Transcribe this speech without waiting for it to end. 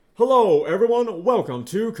Hello, everyone. Welcome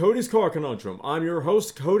to Cody's Car Conundrum. I'm your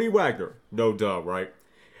host, Cody Wagner. No duh, right?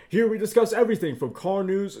 Here we discuss everything from car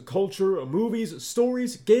news, culture, movies,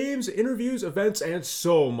 stories, games, interviews, events, and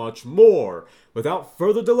so much more. Without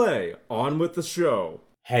further delay, on with the show.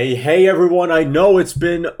 Hey everyone. I know I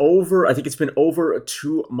think it's been over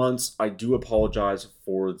 2 months. I do apologize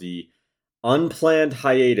for the unplanned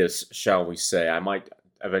hiatus, shall we say. I might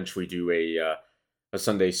eventually do a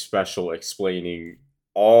Sunday special explaining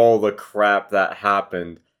all the crap that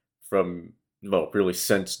happened from, really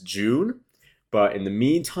since June. But in the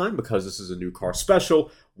meantime, because this is a new car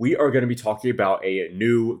special, we are going to be talking about a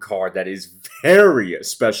new car that is very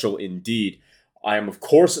special indeed. I am, of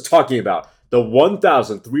course, talking about the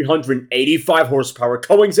 1,385 horsepower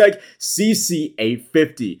Koenigsegg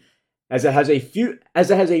CC850, as it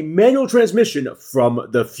has a manual transmission from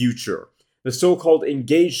the future. The so-called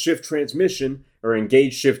engaged shift transmission, or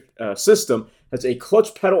engaged shift system, has a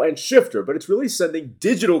clutch pedal and shifter, but it's really sending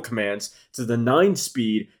digital commands to the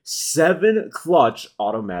 9-speed, 7-clutch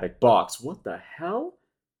automatic box. What the hell?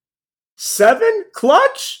 7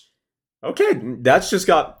 clutch? Okay, this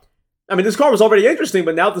car was already interesting,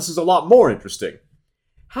 but now this is a lot more interesting.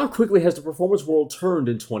 How quickly has the performance world turned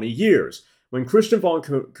in 20 years? When Christian von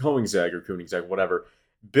Koenigsegg, whatever,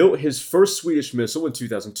 built his first Swedish missile in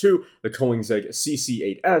 2002, the Koenigsegg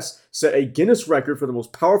CC8S set a Guinness record for the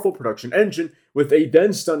most powerful production engine with a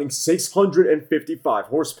then-stunning 655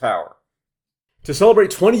 horsepower. To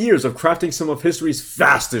celebrate 20 years of crafting some of history's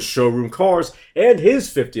fastest showroom cars and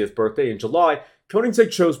his 50th birthday in July,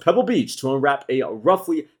 Koenigsegg chose Pebble Beach to unwrap a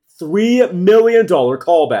roughly $3 million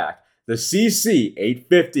callback, the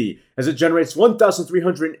CC850, as it generates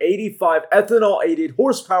 1,385 ethanol-aided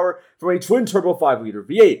horsepower from a twin-turbo 5-liter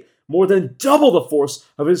V8, more than double the force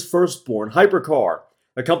of his firstborn hypercar.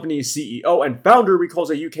 The company's CEO and founder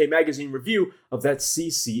recalls a UK magazine review of that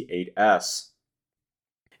CC8S.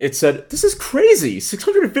 It said, "This is crazy.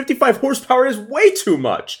 655 horsepower is way too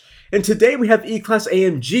much. And today we have E-Class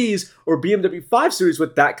AMGs or BMW 5 Series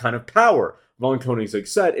with that kind of power," von Koenigsegg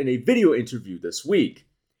said in a video interview this week.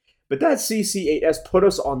 But that CC8S put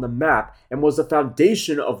us on the map and was the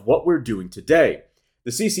foundation of what we're doing today.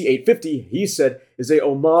 The CC850, he said, is a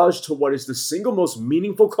homage to what is the single most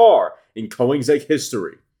meaningful car in Koenigsegg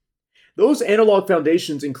history. Those analog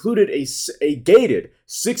foundations included a gated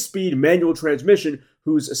 6-speed manual transmission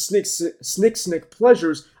whose snick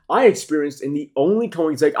pleasures I experienced in the only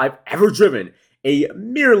Koenigsegg I've ever driven, a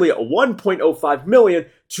merely 1.05 million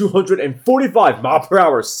 245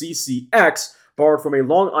 mph CCX, borrowed from a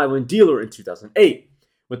Long Island dealer in 2008.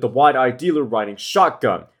 With the wide-eyed dealer riding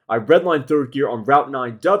shotgun, I redlined third gear on Route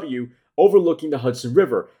 9W overlooking the Hudson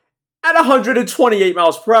River at 128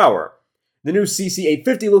 miles per hour. The new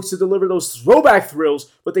CC850 looks to deliver those throwback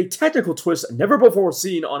thrills with a technical twist never before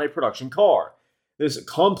seen on a production car. This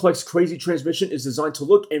complex, crazy transmission is designed to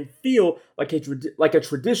look and feel like a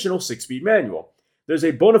traditional 6-speed manual. There's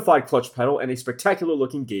a bona fide clutch pedal and a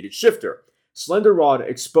spectacular-looking gated shifter. Slender rod,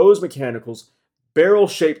 exposed mechanicals,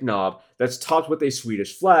 barrel-shaped knob that's topped with a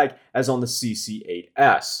Swedish flag, as on the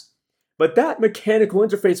CC8S. But that mechanical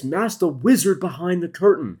interface masks the wizard behind the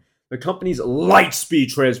curtain, the company's light-speed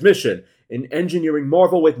transmission, an engineering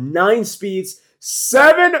marvel with 9 speeds,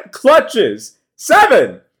 7 clutches,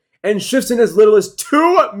 7, and shifts in as little as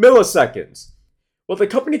 2 milliseconds. What the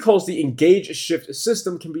company calls the engaged shift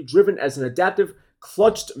system can be driven as an adaptive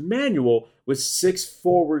clutched manual with 6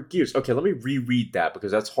 forward gears. Okay, let me reread that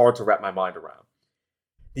because that's hard to wrap my mind around.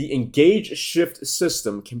 The engaged shift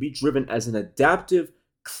system can be driven as an adaptive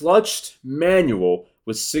clutched manual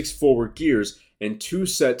with 6 forward gears and 2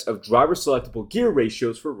 sets of driver-selectable gear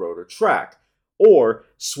ratios for road or track, or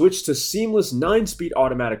switch to seamless 9-speed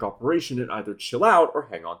automatic operation and either chill out or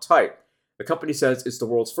hang on tight. The company says it's the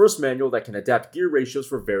world's first manual that can adapt gear ratios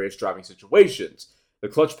for various driving situations. The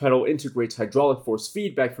clutch pedal integrates hydraulic force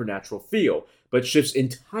feedback for natural feel, but shifts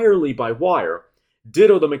entirely by wire.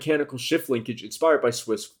 Ditto the mechanical shift linkage inspired by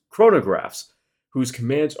Swiss chronographs, whose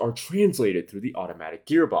commands are translated through the automatic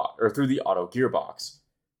gearbox or through the auto gearbox.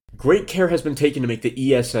 Great care has been taken to make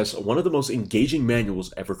the ESS one of the most engaging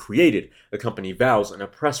manuals ever created, the company vows in a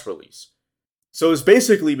press release. So it's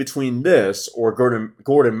basically between this or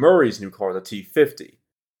Gordon Murray's new car, the T50.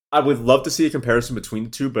 I would love to see a comparison between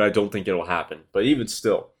the two, but I don't think it'll happen. But even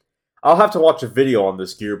still, I'll have to watch a video on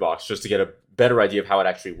this gearbox just to get a better idea of how it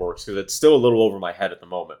actually works, because it's still a little over my head at the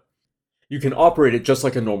moment. You can operate it just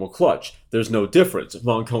like a normal clutch. There's no difference,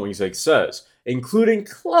 von Koenigsegg says, including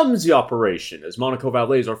clumsy operation, as Monaco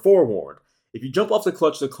valets are forewarned. If you jump off the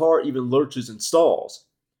clutch, the car even lurches and stalls.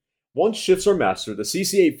 Once shifts are mastered, the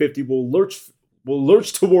CC850 will will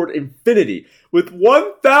lurch toward infinity with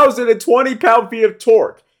 1,020 pound-feet of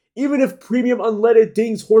torque, even if premium unleaded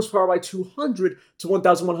dings horsepower by 200 to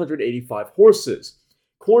 1,185 horses.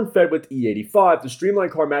 Corn-fed with E85, the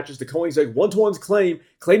streamlined car matches the Koenigsegg 1-to-1's claim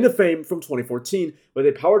to fame from 2014 with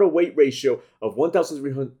a power-to-weight ratio of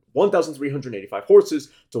 1,385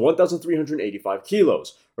 horses to 1,385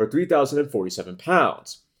 kilos, or 3,047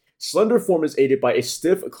 pounds. Slender form is aided by a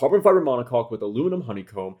stiff carbon fiber monocoque with aluminum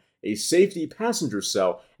honeycomb, a safety passenger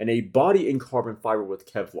cell, and a body in carbon fiber with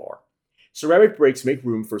Kevlar. Ceramic brakes make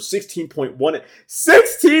room for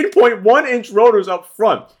 16.1-inch rotors up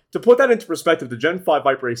front. To put that into perspective, the Gen 5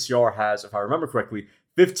 Viper ACR has, if I remember correctly,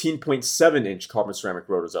 15.7-inch carbon ceramic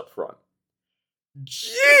rotors up front.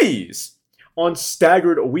 Jeez! On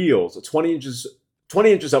staggered wheels, 20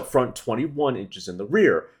 inches up front, 21 inches in the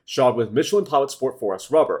rear, shod with Michelin Pilot Sport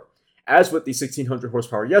 4S rubber. As with the 1600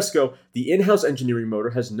 horsepower Jesko, the in-house engineering motor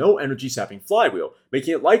has no energy-sapping flywheel,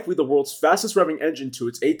 making it likely the world's fastest revving engine to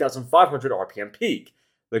its 8,500 RPM peak.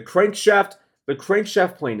 The crankshaft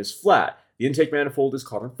plane is flat. The intake manifold is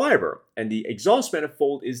carbon fiber, and the exhaust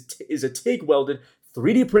manifold is a TIG-welded,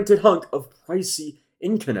 3D printed hunk of pricey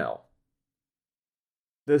Inconel.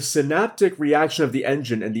 The synaptic reaction of the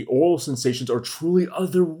engine and the oral sensations are truly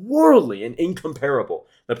otherworldly and incomparable,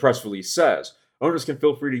 the press release says. Owners can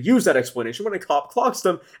feel free to use that explanation when a cop clocks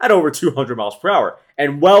them at over 200 miles per hour,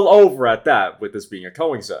 and well over at that, with this being a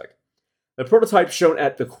Koenigsegg. The prototype shown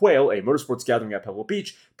at The Quail, a motorsports gathering at Pebble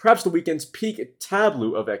Beach, perhaps the weekend's peak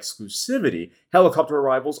tableau of exclusivity, helicopter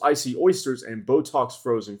arrivals, icy oysters, and Botox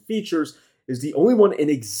frozen features, is the only one in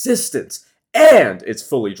existence, and it's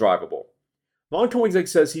fully drivable. Von Koenigsegg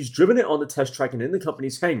says he's driven it on the test track and in the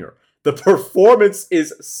company's hangar. The performance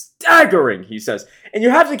is staggering, he says. And you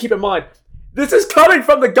have to keep in mind, this is coming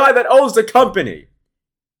from the guy that owns the company.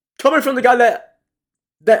 Coming from the guy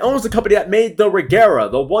that owns the company that made the Regera,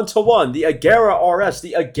 the 1-to-1, the Agera RS,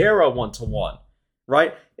 the Agera 1-to-1,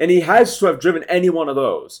 right? And he has to have driven any one of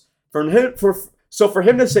those. For him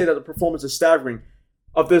to say that the performance is staggering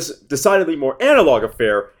of this decidedly more analog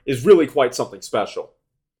affair is really quite something special.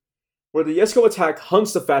 Where the Jesko Attack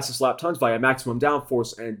hunts the fastest lap times via maximum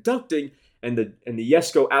downforce and ducting, and the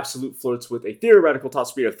Jesko Absolute flirts with a theoretical top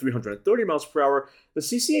speed of 330 miles per hour, the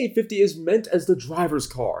CC850 is meant as the driver's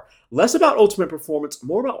car. Less about ultimate performance,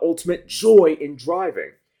 more about ultimate joy in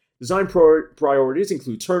driving. Design priorities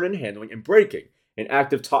include turn-in, handling, and braking. An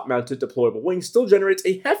active top-mounted deployable wing still generates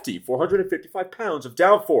a hefty 455 pounds of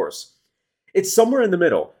downforce. It's somewhere in the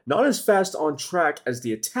middle, not as fast on track as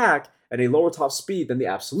the Attack, at a lower top speed than the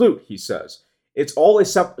Absolute, he says. It's all a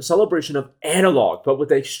celebration of analog, but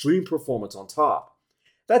with extreme performance on top.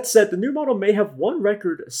 That said, the new model may have one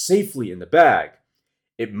record safely in the bag.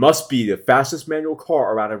 It must be the fastest manual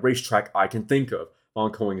car around a racetrack I can think of,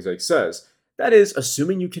 Von Koenigsegg says. That is,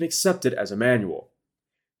 assuming you can accept it as a manual.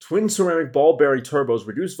 Twin ceramic ball bearing turbos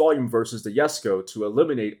reduce volume versus the Jesko to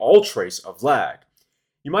eliminate all trace of lag.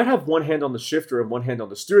 You might have one hand on the shifter and one hand on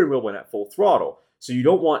the steering wheel when at full throttle, so you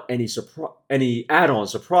don't want any add-on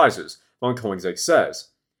surprises, Von Koenigsegg says.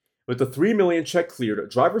 With the 3 million check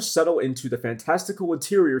cleared, drivers settle into the fantastical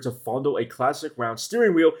interior to fondle a classic round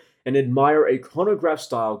steering wheel and admire a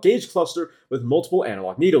chronograph-style gauge cluster with multiple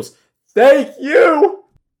analog needles. Thank you!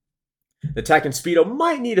 The Attack and Speedo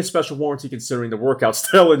might need a special warranty considering the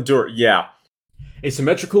workouts they'll endure. Yeah. A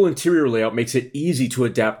symmetrical interior layout makes it easy to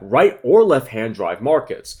adapt right or left-hand drive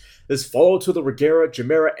markets. This follow to the Regera,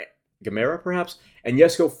 Gemera perhaps, and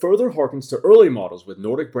Jesko further harkens to early models with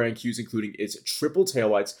Nordic brand cues including its triple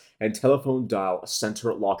taillights and telephone dial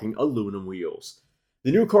center locking aluminum wheels.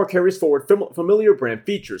 The new car carries forward familiar brand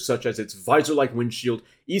features such as its visor-like windshield,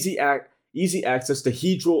 easy access to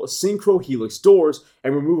Hedral Synchro Helix doors,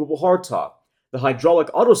 and removable hardtop. The hydraulic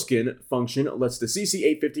auto-skin function lets the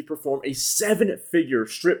CC850 perform a 7-figure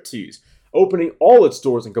striptease, opening all its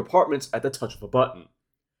doors and compartments at the touch of a button.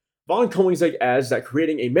 Von Koenigsegg adds that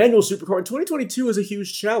creating a manual supercar in 2022 is a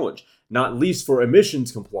huge challenge, not least for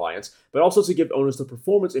emissions compliance, but also to give owners the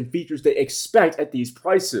performance and features they expect at these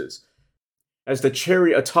prices. As the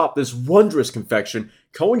cherry atop this wondrous confection,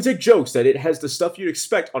 Koenigsegg jokes that it has the stuff you'd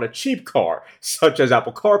expect on a cheap car, such as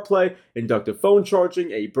Apple CarPlay, inductive phone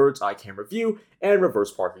charging, a bird's eye camera view, and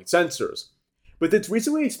reverse parking sensors. With its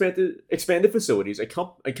recently expanded facilities, a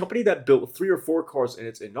company that built 3 or 4 cars in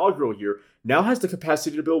its inaugural year now has the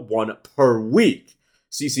capacity to build 1 per week.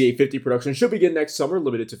 CC850 production should begin next summer,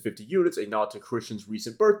 limited to 50 units, a nod to Christian's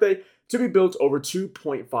recent birthday, to be built over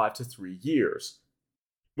 2.5 to 3 years.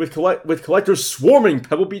 With collectors swarming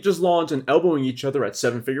Pebble Beach's lawns and elbowing each other at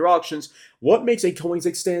 7-figure auctions, what makes a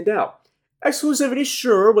Koenigsegg stand out? Exclusivity,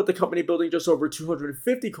 sure, with the company building just over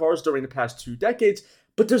 250 cars during the past 2 decades,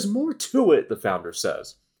 but there's more to it, the founder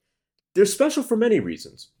says. They're special for many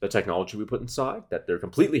reasons. The technology we put inside, that they're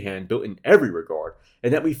completely hand-built in every regard,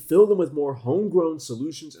 and that we fill them with more homegrown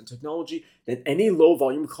solutions and technology than any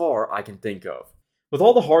low-volume car I can think of. With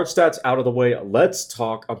all the hard stats out of the way, let's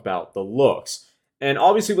talk about the looks. And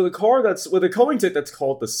obviously with a Koenigsegg that's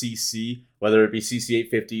called the CC, whether it be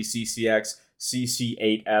CC850, CCX,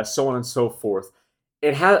 CC8S, so on and so forth,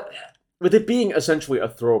 with it being essentially a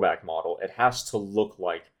throwback model, it has to look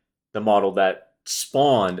like the model that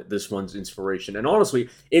spawned this one's inspiration. And honestly,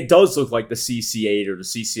 it does look like the CC8 or the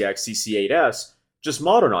CCX, CC8S, just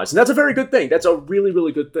modernized. And that's a very good thing. That's a really,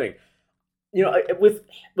 really good thing. You know, with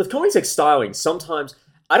Koenigsegg styling, sometimes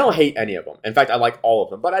I don't hate any of them. In fact, I like all of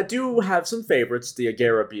them. But I do have some favorites, the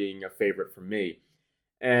Agera being a favorite for me.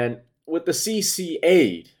 And with the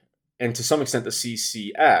CC8, and to some extent the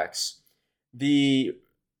CCX,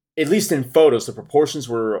 at least in photos, the proportions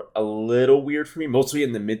were a little weird for me, mostly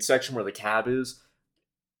in the midsection where the cab is.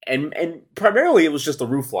 And primarily it was just the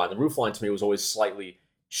roofline. The roofline to me was always slightly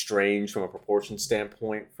strange from a proportion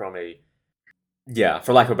standpoint, for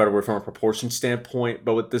lack of a better word, from a proportion standpoint.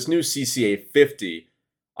 But with this new CC850,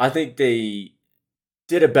 I think they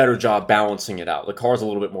did a better job balancing it out. The car's a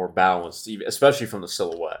little bit more balanced, especially from the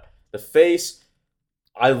silhouette. The face,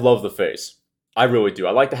 I love the face. I really do.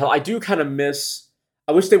 I like the hell. I do kind of miss.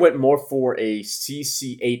 I wish they went more for a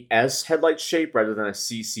CC8S headlight shape rather than a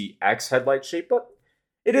CCX headlight shape, but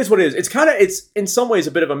it is what it is. It's in some ways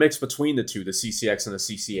a bit of a mix between the two, the CCX and the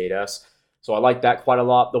CC8S. So I like that quite a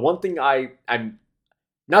lot. The one thing I'm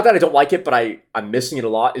not that I don't like it, but I'm missing it a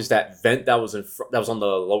lot is that vent that was on the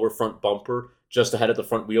lower front bumper just ahead of the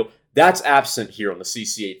front wheel. That's absent here on the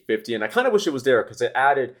CC850, and I kind of wish it was there because it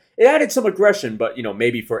added some aggression, but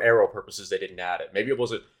maybe for aero purposes they didn't add it. Maybe it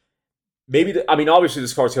wasn't. Obviously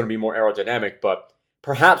this car is going to be more aerodynamic, but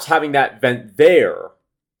perhaps having that vent there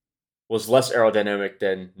was less aerodynamic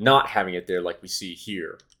than not having it there like we see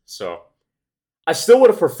here. So I still would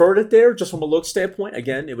have preferred it there just from a look standpoint.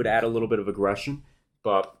 Again, it would add a little bit of aggression,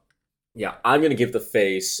 but yeah, I'm going to give the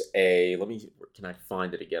face can I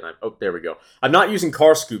find it again? There we go. I'm not using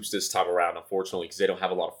Car Scoops this time around, unfortunately, because they don't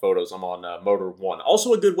have a lot of photos. I'm on Motor One.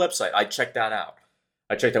 Also a good website. I checked that out.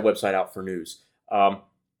 I checked that website out for news. Yeah,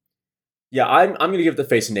 I'm going to give the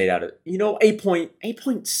face an 8 out of,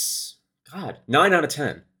 9 out of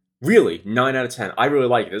 10. Really, 9 out of 10. I really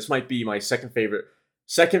like it. This might be my second favorite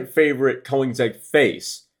Koenigsegg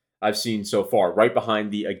face I've seen so far, right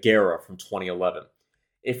behind the Agera from 2011.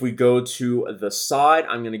 If we go to the side,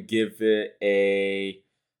 I'm going to give it a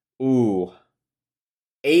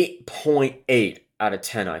 8.8 out of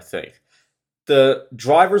 10, I think. The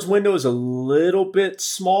driver's window is a little bit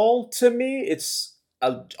small to me. It's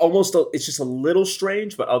just a little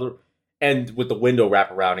strange, and with the window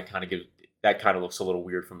wrap around, it kind of looks a little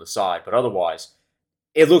weird from the side. But otherwise,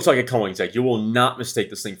 it looks like a Koenigsegg. You will not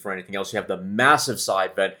mistake this thing for anything else. You have the massive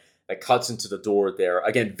side vent that cuts into the door there.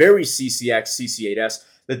 Again, very CCX, CC8S.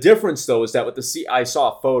 The difference, though, is that I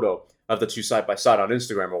saw a photo of the two side by side on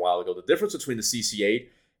Instagram a while ago. The difference between the CC8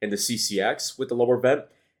 and the CCX with the lower vent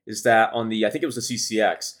is that I think it was the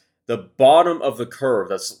CCX, the bottom of the curve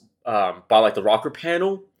that's by like the rocker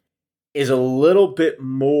panel is a little bit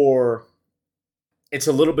more. It's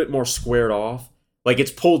a little bit more squared off. Like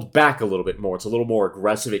it's pulled back a little bit more. It's a little more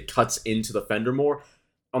aggressive. It cuts into the fender more.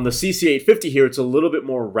 On the CC850 here, it's a little bit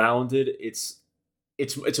more rounded. It's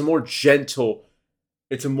a more gentle.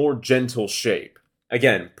 It's a more gentle shape.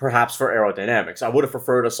 Again, perhaps for aerodynamics. I would have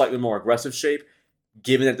preferred a slightly more aggressive shape,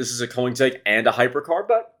 given that this is a Koenigsegg and a hypercar,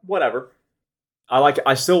 but whatever.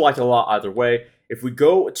 I still like it a lot either way. If we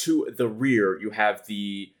go to the rear, you have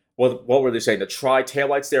what were they saying? The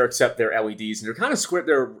taillights there, except they're LEDs, and they're kind of square.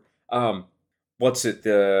 They're the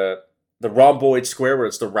rhomboid square, where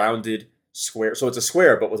it's the rounded square. So it's a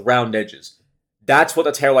square, but with round edges. That's what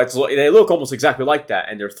the taillights look. They look almost exactly like that,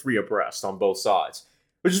 and they're 3 abreast on both sides,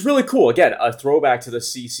 which is really cool. Again, a throwback to the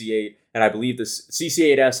CC8, and I believe the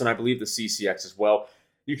CC8S, and I believe the CCX as well.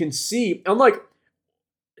 You can see,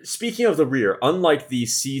 speaking of the rear, unlike the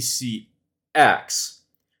CCX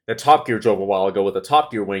that Top Gear drove a while ago with a Top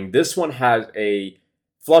Gear wing, this one has a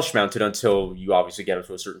flush-mounted until you obviously get up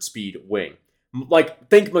to a certain speed wing. Like,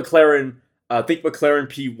 think McLaren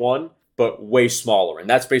P1, but way smaller. And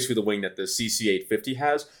that's basically the wing that the CC850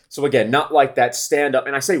 has. So again, not like that stand-up,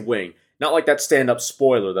 and I say wing, not like that stand-up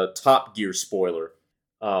spoiler, the Top Gear spoiler.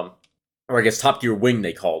 Or I guess Top Gear wing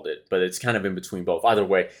they called it, but it's kind of in between both. Either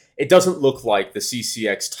way, it doesn't look like the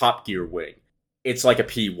CCX Top Gear wing. It's like a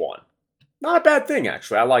P1. Not a bad thing,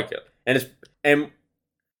 actually. I like it. And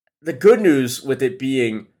the good news with it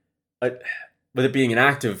being a, with it being an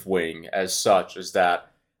active wing as such is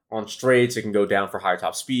that on straights it can go down for higher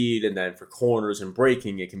top speed, and then for corners and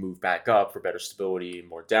braking it can move back up for better stability and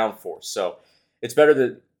more downforce. So it's better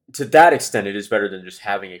that to that extent it is better than just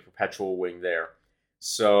having a perpetual wing there.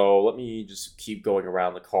 So let me just keep going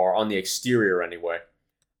around the car on the exterior anyway.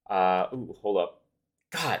 Hold up.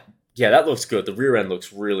 God, yeah, that looks good. The rear end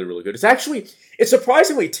looks really, really good. It's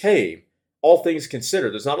surprisingly tame, all things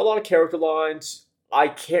considered. There's not a lot of character lines. I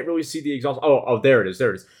can't really see the exhaust. There it is.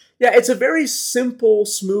 There it is. Yeah, it's a very simple,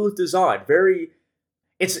 smooth design.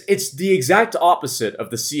 It's the exact opposite of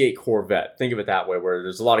the C8 Corvette. Think of it that way, where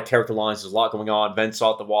there's a lot of character lines, there's a lot going on, vents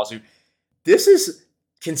out the wazoo. This is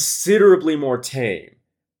considerably more tame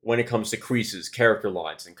when it comes to creases, character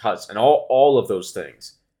lines, and cuts, and all of those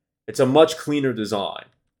things. It's a much cleaner design.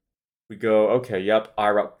 We go, okay, yep,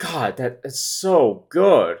 IROC. God, that's so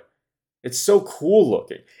good. It's so cool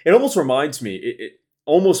looking. It almost reminds me, it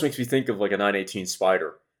almost makes me think of like a 918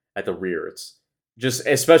 Spider at the rear. It's just,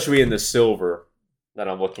 especially in the silver that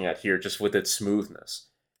I'm looking at here, just with its smoothness.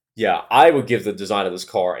 Yeah, I would give the design of this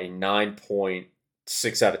car a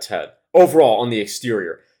 9.6 out of 10. Overall, on the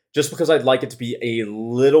exterior. Just because I'd like it to be a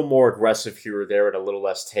little more aggressive here or there and a little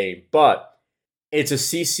less tame. But it's a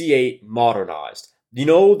CC8 modernized. You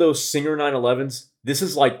know those Singer 911s? This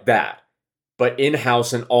is like that, but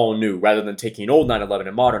in-house and all new, rather than taking an old 911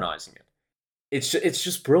 and modernizing it. It's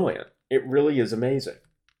just brilliant. It really is amazing,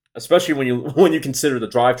 especially when you consider the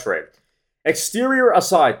drivetrain. Exterior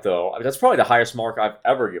aside, though, I mean, that's probably the highest mark I've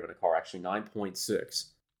ever given a car. Actually, 9.6.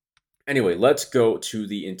 Anyway, let's go to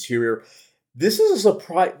the interior. This is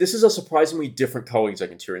a surprisingly different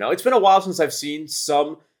Koenigsegg interior. Now, it's been a while since I've seen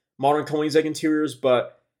some modern Koenigsegg interiors,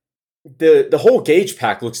 but the whole gauge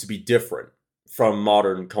pack looks to be different from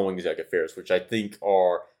modern Koenigsegg affairs, which I think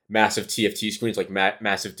are massive TFT screens, like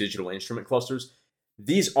massive digital instrument clusters.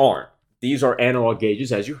 These aren't. These are analog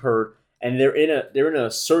gauges, as you heard, and they're in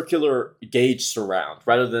a circular gauge surround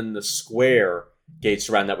rather than the square gauge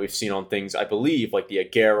surround that we've seen on things, I believe, like the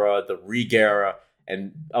Agera, the Regera,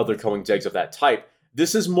 and other Koenigsegg's of that type.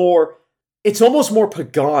 This is more, it's almost more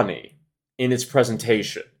Pagani in its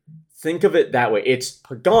presentation. Think of it that way. It's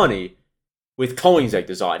Pagani with Koenigsegg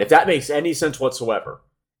design. If that makes any sense whatsoever,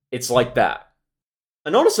 it's like that.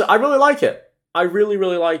 And honestly, I really like it. I really,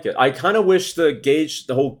 really like it. I kind of wish the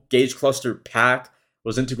whole gauge cluster pack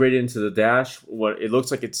was integrated into the dash. What it looks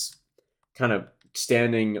like it's kind of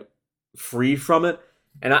standing free from it.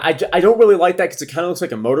 And I don't really like that because it kind of looks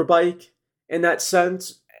like a motorbike in that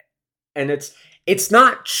sense. And it's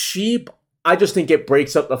not cheap. I just think it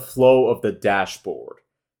breaks up the flow of the dashboard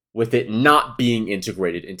with it not being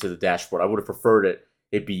integrated into the dashboard. I would have preferred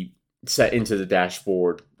it be set into the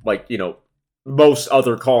dashboard like, most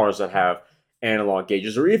other cars that have analog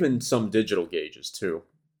gauges or even some digital gauges too.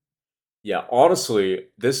 Yeah, honestly,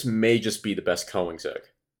 this may just be the best Koenigsegg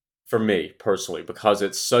for me personally because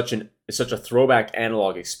it's such a throwback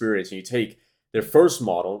analog experience. And you take their first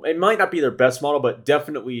model, it might not be their best model, but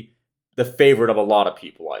definitely the favorite of a lot of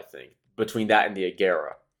people, I think, between that and the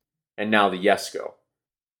Agera, and now the Jesko.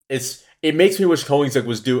 It makes me wish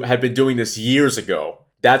Koenigsegg had been doing this years ago.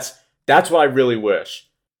 That's what I really wish.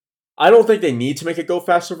 I don't think they need to make a go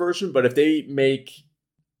faster version, but if they make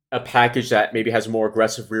a package that maybe has a more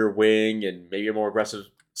aggressive rear wing and maybe a more aggressive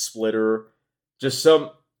splitter, just some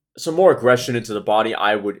more aggression into the body,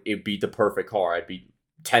 it'd be the perfect car. I'd be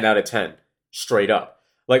 10 out of 10 straight up.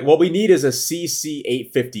 Like what we need is a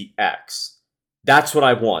CC850X. That's what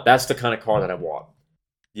I want. That's the kind of car that I want.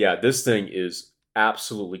 Yeah, this thing is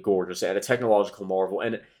absolutely gorgeous and a technological marvel.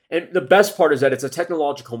 And the best part is that it's a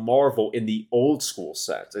technological marvel in the old school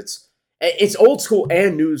sense. It's old school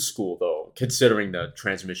and new school though, considering the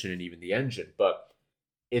transmission and even the engine. But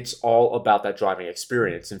it's all about that driving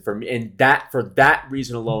experience. And for that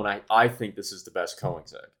reason alone, I think this is the best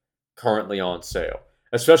Koenigsegg currently on sale,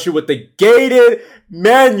 especially with the gated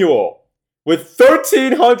manual with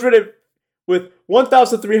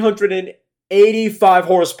 1,385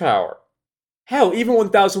 horsepower. Hell, even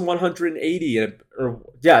 1,180, I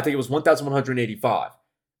think it was 1,185,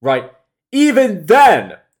 right? Even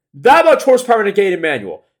then, that much horsepower in a gated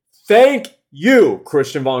manual. Thank you,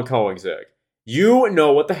 Christian von Koenigsegg. You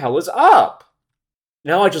know what the hell is up.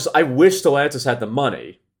 Now I wish Stellantis had the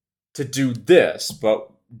money to do this, but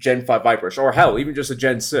Gen 5 Vipers, or hell, even just a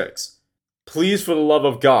Gen 6. Please, for the love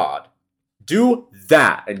of God, do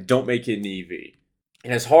that and don't make it an EV.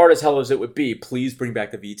 And as hard as hell as it would be, please bring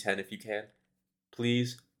back the V10 if you can.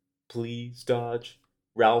 Please, Dodge.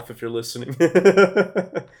 Ralph, if you're listening.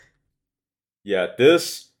 Yeah,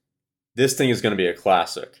 this thing is going to be a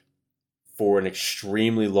classic. for an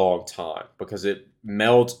extremely long time because it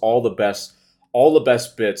melds all the best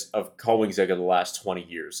bits of Koenigsegg of the last 20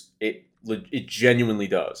 years. It genuinely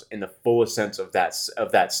does in the fullest sense of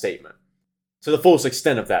that statement. To the fullest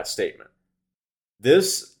extent of that statement.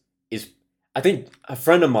 This is, I think a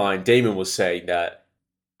friend of mine, Damon, was saying that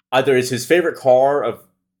either it's his favorite car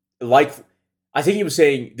I think he was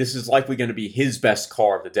saying this is likely going to be his best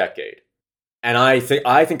car of the decade. And I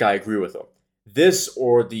think I agree with him. This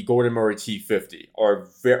or the Gordon Murray T50 are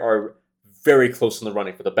very close in the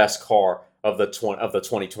running for the best car of the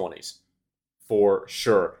 2020s. For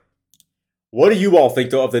sure. What do you all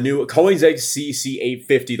think, though, of the new Koenigsegg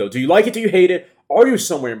CC850, though? Do you like it? Do you hate it? Are you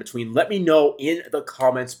somewhere in between? Let me know in the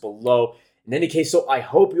comments below. In any case, so I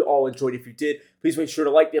hope you all enjoyed. If you did, please make sure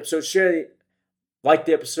to like the episode, share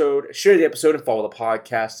the episode, and follow the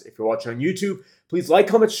podcast. If you're watching on YouTube, please like,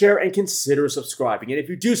 comment, share, and consider subscribing. And if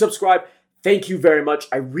you do subscribe, thank you very much.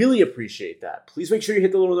 I really appreciate that. Please make sure you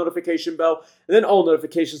hit the little notification bell, and then all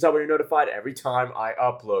notifications that way you're notified every time I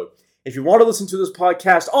upload. If you want to listen to this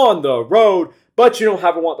podcast on the road, but you don't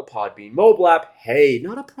want the Podbean mobile app, hey,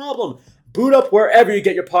 not a problem. Boot up wherever you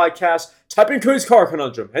get your podcasts, type in Cody's Car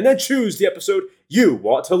Conundrum, and then choose the episode you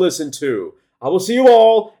want to listen to. I will see you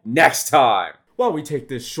all next time. While we take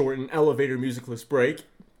this short and elevator musicless break,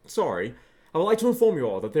 I would like to inform you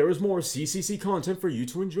all that there is more CCC content for you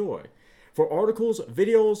to enjoy. For articles,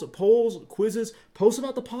 videos, polls, quizzes, posts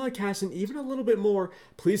about the podcast, and even a little bit more,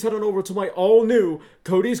 please head on over to my all-new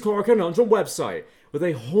Cody's Car Conundrum website. With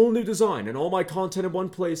a whole new design and all my content in one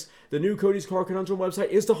place, the new Cody's Car Conundrum website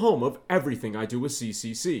is the home of everything I do with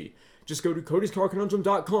CCC. Just go to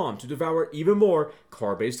codyscarconundrum.com to devour even more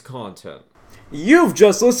car-based content. You've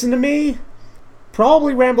just listened to me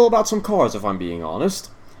probably ramble about some cars, if I'm being honest.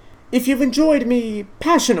 If you've enjoyed me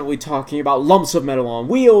passionately talking about lumps of metal on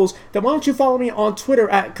wheels, then why don't you follow me on Twitter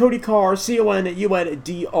at CodyCar,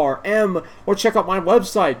 CONUNDRM, or check out my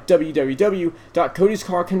website,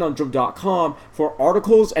 www.codyscarconundrum.com, for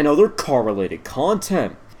articles and other car-related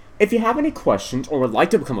content. If you have any questions or would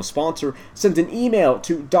like to become a sponsor, send an email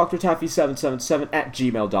to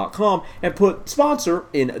drtaffy777@gmail.com and put sponsor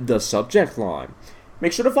in the subject line.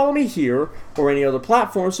 Make sure to follow me here or any other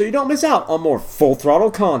platform so you don't miss out on more full throttle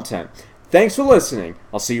content. Thanks for listening.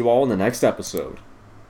 I'll see you all in the next episode.